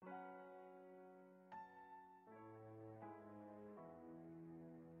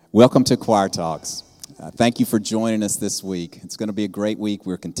Welcome to Choir Talks. Thank you for joining us this week. It's going to be a great week.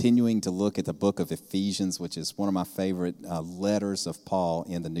 We're continuing to look at the book of Ephesians, which is one of my favorite letters of Paul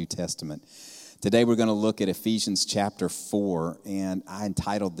in the New Testament. Today we're going to look at Ephesians chapter 4, and I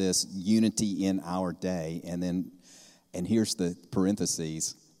entitled this Unity in Our Day. And here's the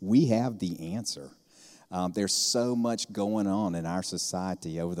parentheses, we have the answer. There's so much going on in our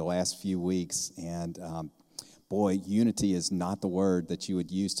society over the last few weeks, and boy, unity is not the word that you would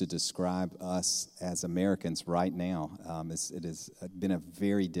use to describe us as Americans right now. It has been a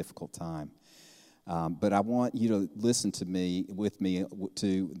very difficult time. But I want you to listen with me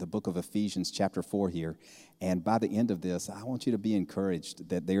to the book of Ephesians chapter 4 here. And by the end of this, I want you to be encouraged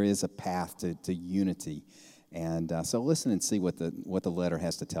that there is a path to unity. And so listen and see what the letter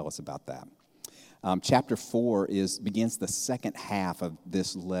has to tell us about that. Chapter 4 begins the second half of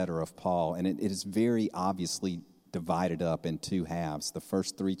this letter of Paul, and it is very obviously divided up in two halves. The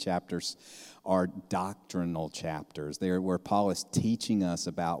first 3 chapters are doctrinal chapters. They're where Paul is teaching us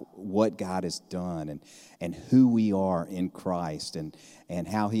about what God has done and who we are in Christ and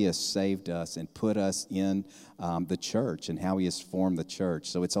how he has saved us and put us in the church and how he has formed the church.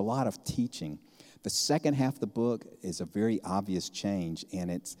 So it's a lot of teaching. The second half of the book is a very obvious change, and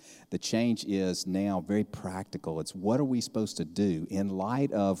the change is now very practical. It's what are we supposed to do in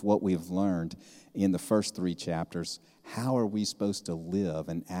light of what we've learned in the first 3 chapters? How are we supposed to live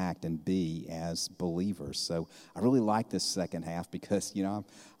and act and be as believers? So I really like this second half because,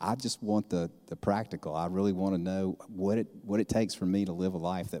 I just want the practical. I really want to know what it takes for me to live a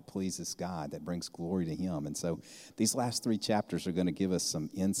life that pleases God, that brings glory to him. And so these last 3 chapters are going to give us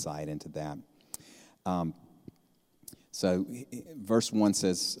some insight into that. So verse 1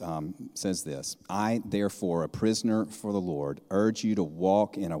 says this, I, therefore, a prisoner for the Lord, urge you to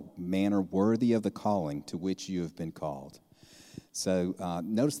walk in a manner worthy of the calling to which you have been called. So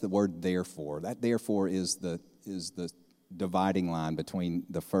notice the word therefore. That therefore is the dividing line between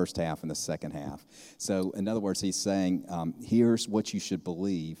the first half and the second half. So in other words, he's saying, here's what you should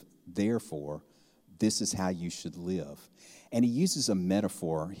believe, therefore, this is how you should live. And he uses a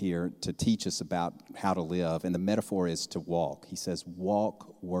metaphor here to teach us about how to live, and the metaphor is to walk. He says,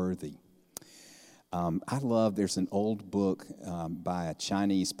 walk worthy. There's an old book by a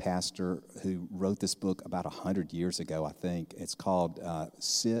Chinese pastor who wrote this book about 100 years ago, I think. It's called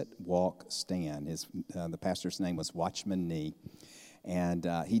Sit, Walk, Stand. The pastor's name was Watchman Nee. And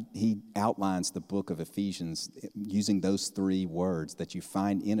he outlines the book of Ephesians using those 3 words that you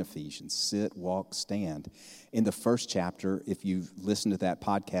find in Ephesians, sit, walk, stand. In the first chapter, if you've listened to that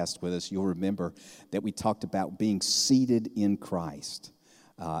podcast with us, you'll remember that we talked about being seated in Christ.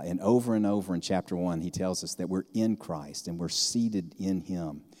 And over in chapter 1, he tells us that we're in Christ and we're seated in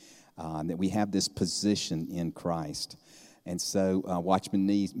him, that we have this position in Christ. And so Watchman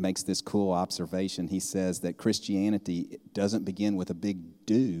Nee makes this cool observation. He says that Christianity doesn't begin with a big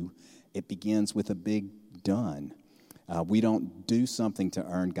do, it begins with a big done. We don't do something to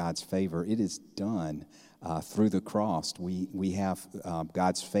earn God's favor. It is done through the cross. We have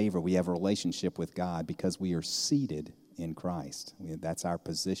God's favor. We have a relationship with God because we are seated in Christ. That's our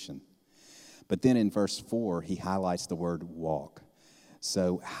position. But then in verse 4, he highlights the word walk.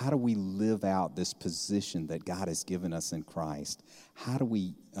 So how do we live out this position that God has given us in Christ? How do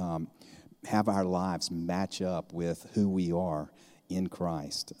we have our lives match up with who we are in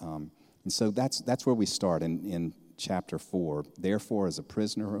Christ? And so that's where we start in chapter 4. Therefore, as a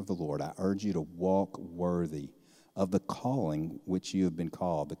prisoner of the Lord, I urge you to walk worthy of the calling which you have been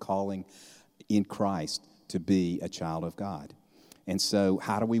called, the calling in Christ to be a child of God. And so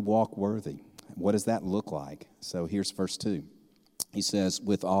how do we walk worthy? What does that look like? So here's verse 2. He says,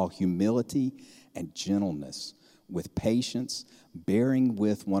 with all humility and gentleness, with patience, bearing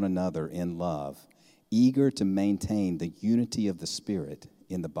with one another in love, eager to maintain the unity of the Spirit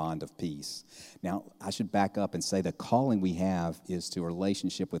in the bond of peace. Now, I should back up and say the calling we have is to a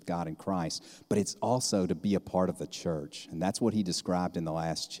relationship with God in Christ, but it's also to be a part of the church. And that's what he described in the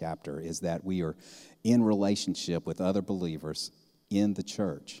last chapter, is that we are in relationship with other believers in the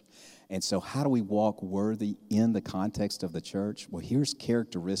church. And so how do we walk worthy in the context of the church? Well, here's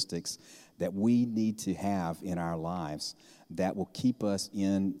characteristics that we need to have in our lives that will keep us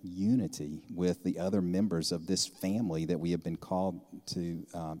in unity with the other members of this family that we have been called to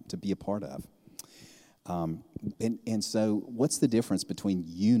be a part of. And so what's the difference between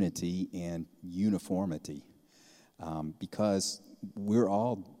unity and uniformity? Because we're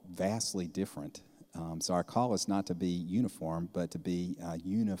all vastly different. So our call is not to be uniform, but to be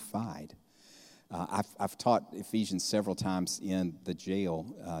unified. I've taught Ephesians several times in the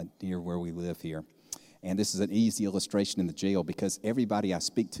jail near where we live here. And this is an easy illustration in the jail because everybody I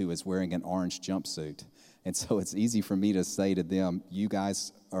speak to is wearing an orange jumpsuit. And so it's easy for me to say to them, you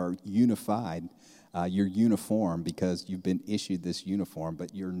guys are unified. You're uniform because you've been issued this uniform,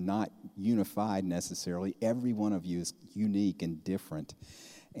 but you're not unified necessarily. Every one of you is unique and different.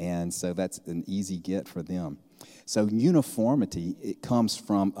 And so that's an easy get for them. So uniformity, it comes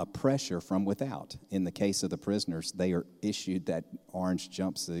from a pressure from without. In the case of the prisoners, they are issued that orange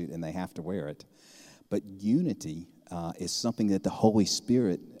jumpsuit and they have to wear it. But unity is something that the Holy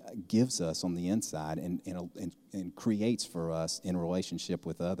Spirit gives us on the inside and creates for us in relationship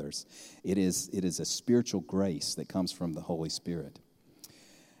with others. It is a spiritual grace that comes from the Holy Spirit.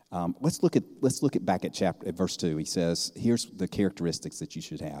 Let's look at back at verse 2. He says, here's the characteristics that you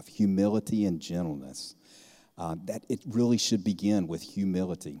should have: humility and gentleness. That it really should begin with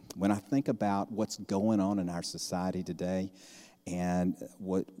humility. When I think about what's going on in our society today and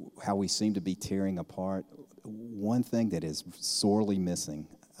how we seem to be tearing apart, one thing that is sorely missing,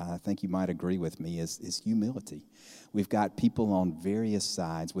 I think you might agree with me, is humility. We've got people on various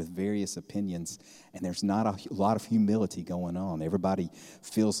sides with various opinions, and there's not a lot of humility going on. Everybody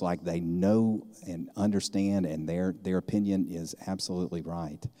feels like they know and understand, and their opinion is absolutely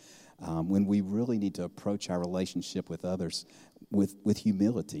right. When we really need to approach our relationship with others with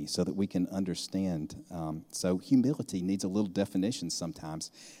humility so that we can understand. So humility needs a little definition sometimes.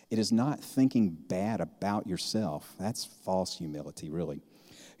 It is not thinking bad about yourself. That's false humility, really.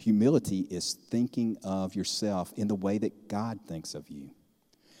 Humility is thinking of yourself in the way that God thinks of you.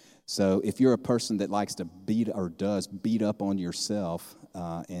 So if you're a person that likes to beat up on yourself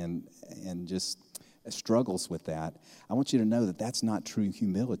and just struggles with that, I want you to know that that's not true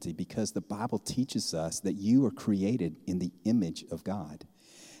humility, because the Bible teaches us that you are created in the image of God.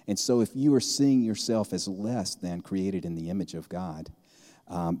 And so if you are seeing yourself as less than created in the image of God,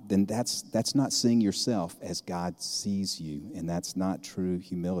 then that's not seeing yourself as God sees you, and that's not true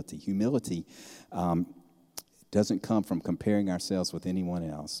humility. Humility doesn't come from comparing ourselves with anyone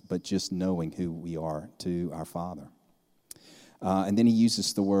else, but just knowing who we are to our Father. And then he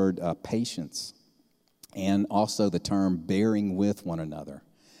uses the word patience, and also the term bearing with one another.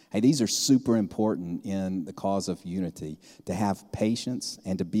 Hey, these are super important in the cause of unity, to have patience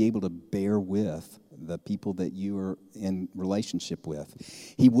and to be able to bear with the people that you are in relationship with.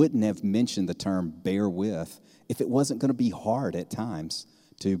 He wouldn't have mentioned the term bear with if it wasn't going to be hard at times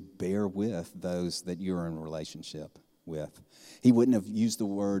to bear with those that you're in a relationship with. He wouldn't have used the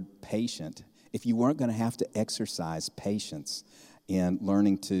word patient if you weren't going to have to exercise patience in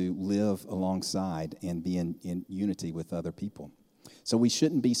learning to live alongside and be in unity with other people. So we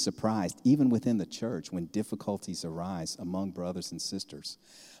shouldn't be surprised, even within the church, when difficulties arise among brothers and sisters.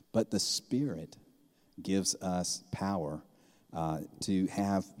 But the Spirit gives us power to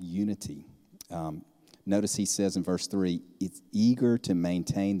have unity. Notice he says in verse 3, it's eager to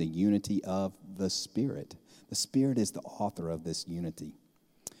maintain the unity of the Spirit. The Spirit is the author of this unity.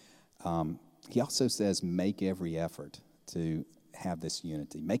 He also says, make every effort to have this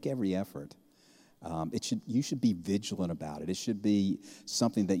unity. Make every effort. You should be vigilant about it. It should be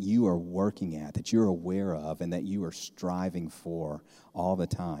something that you are working at, that you're aware of, and that you are striving for all the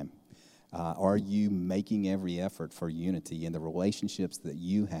time. Are you making every effort for unity in the relationships that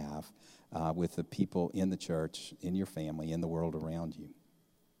you have with the people in the church, in your family, in the world around you?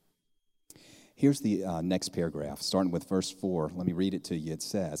 Here's the next paragraph, starting with verse 4. Let me read it to you. It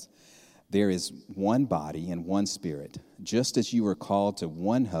says, there is one body and one Spirit, just as you are called to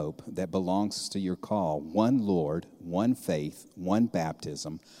one hope that belongs to your call, one Lord, one faith, one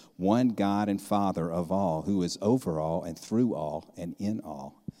baptism, one God and Father of all, who is over all and through all and in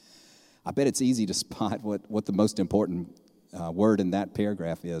all. I bet it's easy to spot what the most important word in that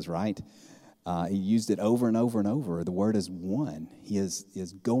paragraph is, right? He used it over and over and over. The word is one. He is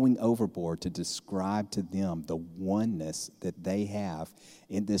going overboard to describe to them the oneness that they have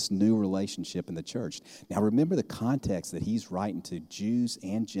in this new relationship in the church. Now, remember the context that he's writing to Jews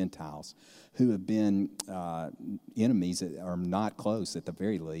and Gentiles who have been enemies, or not close at the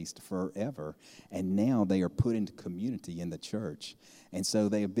very least, forever. And now they are put into community in the church. And so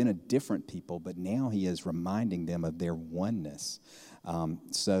they have been a different people, but now he is reminding them of their oneness.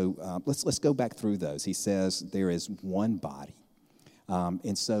 Let's go back through those. He says there is one body.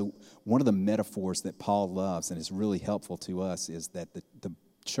 And so one of the metaphors that Paul loves and is really helpful to us is that the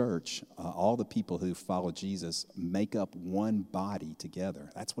church, all the people who follow Jesus, make up one body together.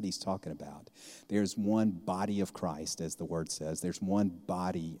 That's what he's talking about. There's one body of Christ, as the word says. There's one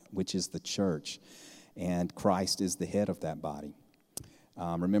body, which is the church, and Christ is the head of that body.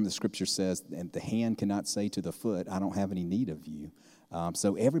 Remember the scripture says, and the hand cannot say to the foot, I don't have any need of you.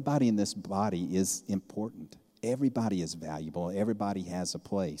 So everybody in this body is important. Everybody is valuable. Everybody has a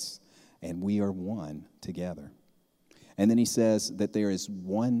place. And we are one together. And then he says that there is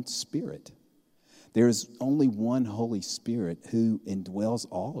one Spirit. There is only one Holy Spirit who indwells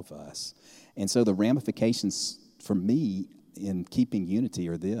all of us. And so the ramifications for me in keeping unity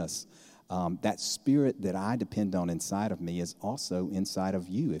are this. That Spirit that I depend on inside of me is also inside of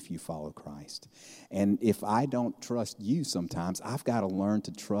you if you follow Christ. And if I don't trust you sometimes, I've got to learn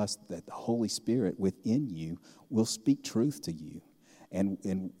to trust that the Holy Spirit within you will speak truth to you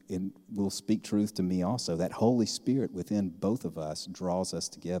and will speak truth to me also. That Holy Spirit within both of us draws us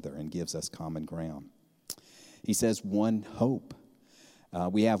together and gives us common ground. He says one hope.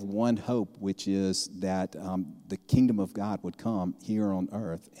 We have one hope, which is that the kingdom of God would come here on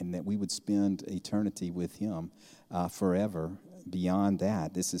earth and that we would spend eternity with him forever. Beyond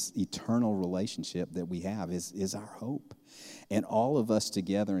that, this is eternal relationship that we have is our hope. And all of us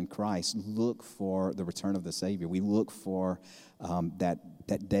together in Christ look for the return of the Savior. We look for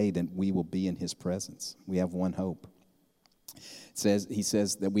that day that we will be in his presence. We have one hope. He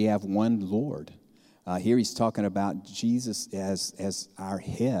says that we have one Lord. Here he's talking about Jesus as our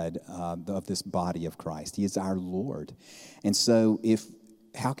head of this body of Christ. He is our Lord. And so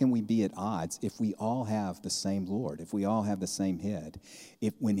how can we be at odds if we all have the same Lord, if we all have the same head?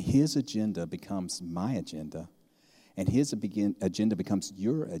 When his agenda becomes my agenda and his agenda becomes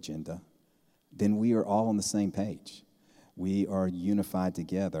your agenda, then we are all on the same page. We are unified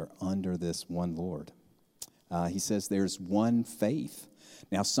together under this one Lord. He says there's one faith.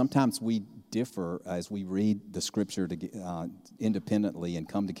 Now, sometimes we differ as we read the Scripture independently and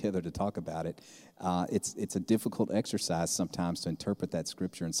come together to talk about it. It's a difficult exercise sometimes to interpret that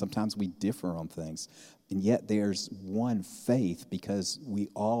Scripture, and sometimes we differ on things. And yet there's one faith because we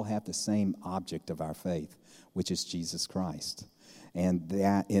all have the same object of our faith, which is Jesus Christ. And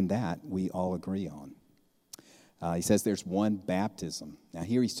in that we all agree on. He says there's one baptism. Now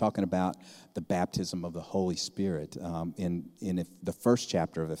here he's talking about the baptism of the Holy Spirit. In the first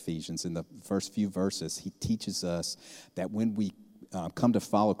chapter of Ephesians, in the first few verses, he teaches us that when we come to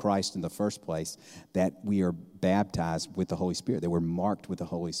follow Christ in the first place, that we are baptized with the Holy Spirit, that we're marked with the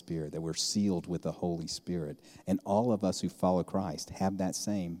Holy Spirit, that we're sealed with the Holy Spirit. And all of us who follow Christ have that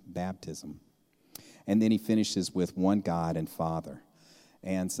same baptism. And then he finishes with one God and Father.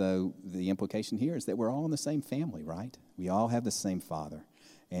 And so the implication here is that we're all in the same family, right? We all have the same Father.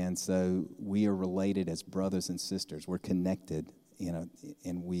 And so we are related as brothers and sisters. We're connected, and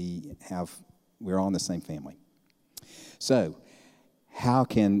we're all in the same family. So how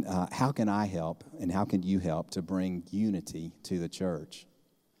can I help and how can you help to bring unity to the church?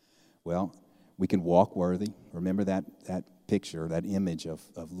 Well, we can walk worthy. Remember that picture, that image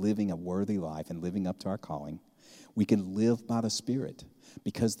of living a worthy life and living up to our calling. We can live by the Spirit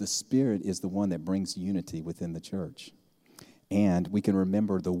because the Spirit is the one that brings unity within the church. And we can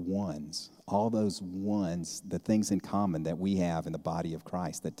remember the ones, all those ones, the things in common that we have in the body of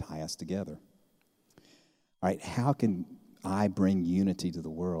Christ that tie us together. All right, how can I bring unity to the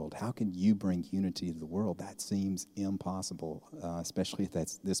world? How can you bring unity to the world? That seems impossible, especially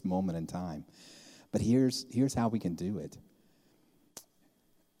at this moment in time. But here's how we can do it.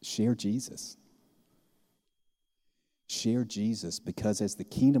 Share Jesus. Share Jesus, because as the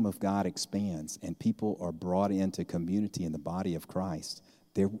kingdom of God expands and people are brought into community in the body of Christ,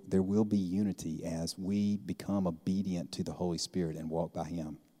 there will be unity as we become obedient to the Holy Spirit and walk by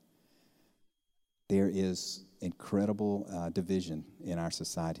him. There is incredible division in our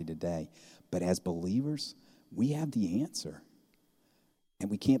society today, but as believers, we have the answer, and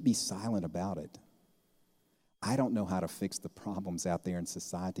we can't be silent about it. I don't know how to fix the problems out there in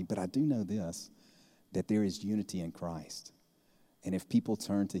society, but I do know this, that there is unity in Christ. And if people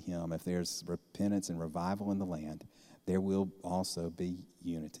turn to him, if there's repentance and revival in the land, there will also be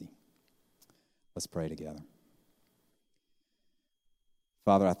unity. Let's pray together.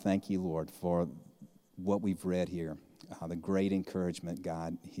 Father, I thank you, Lord, for what we've read here, the great encouragement,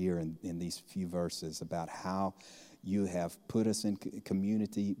 God, here in these few verses about how you have put us in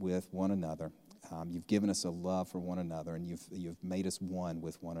community with one another. You've given us a love for one another, and you've made us one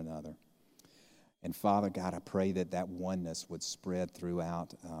with one another. And Father God, I pray that oneness would spread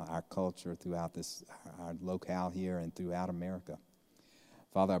throughout our culture, throughout our locale here, and throughout America.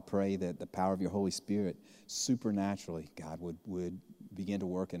 Father, I pray that the power of your Holy Spirit supernaturally, God, would begin to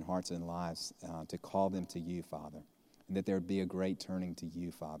work in hearts and lives to call them to you, Father. And that there would be a great turning to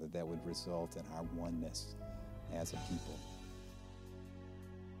you, Father, that would result in our oneness as a people.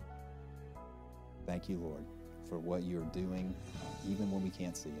 Thank you, Lord, for what you're doing, even when we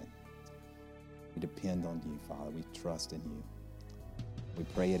can't see it. We depend on you, Father. We trust in you. We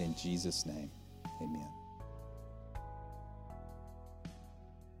pray it in Jesus' name. Amen.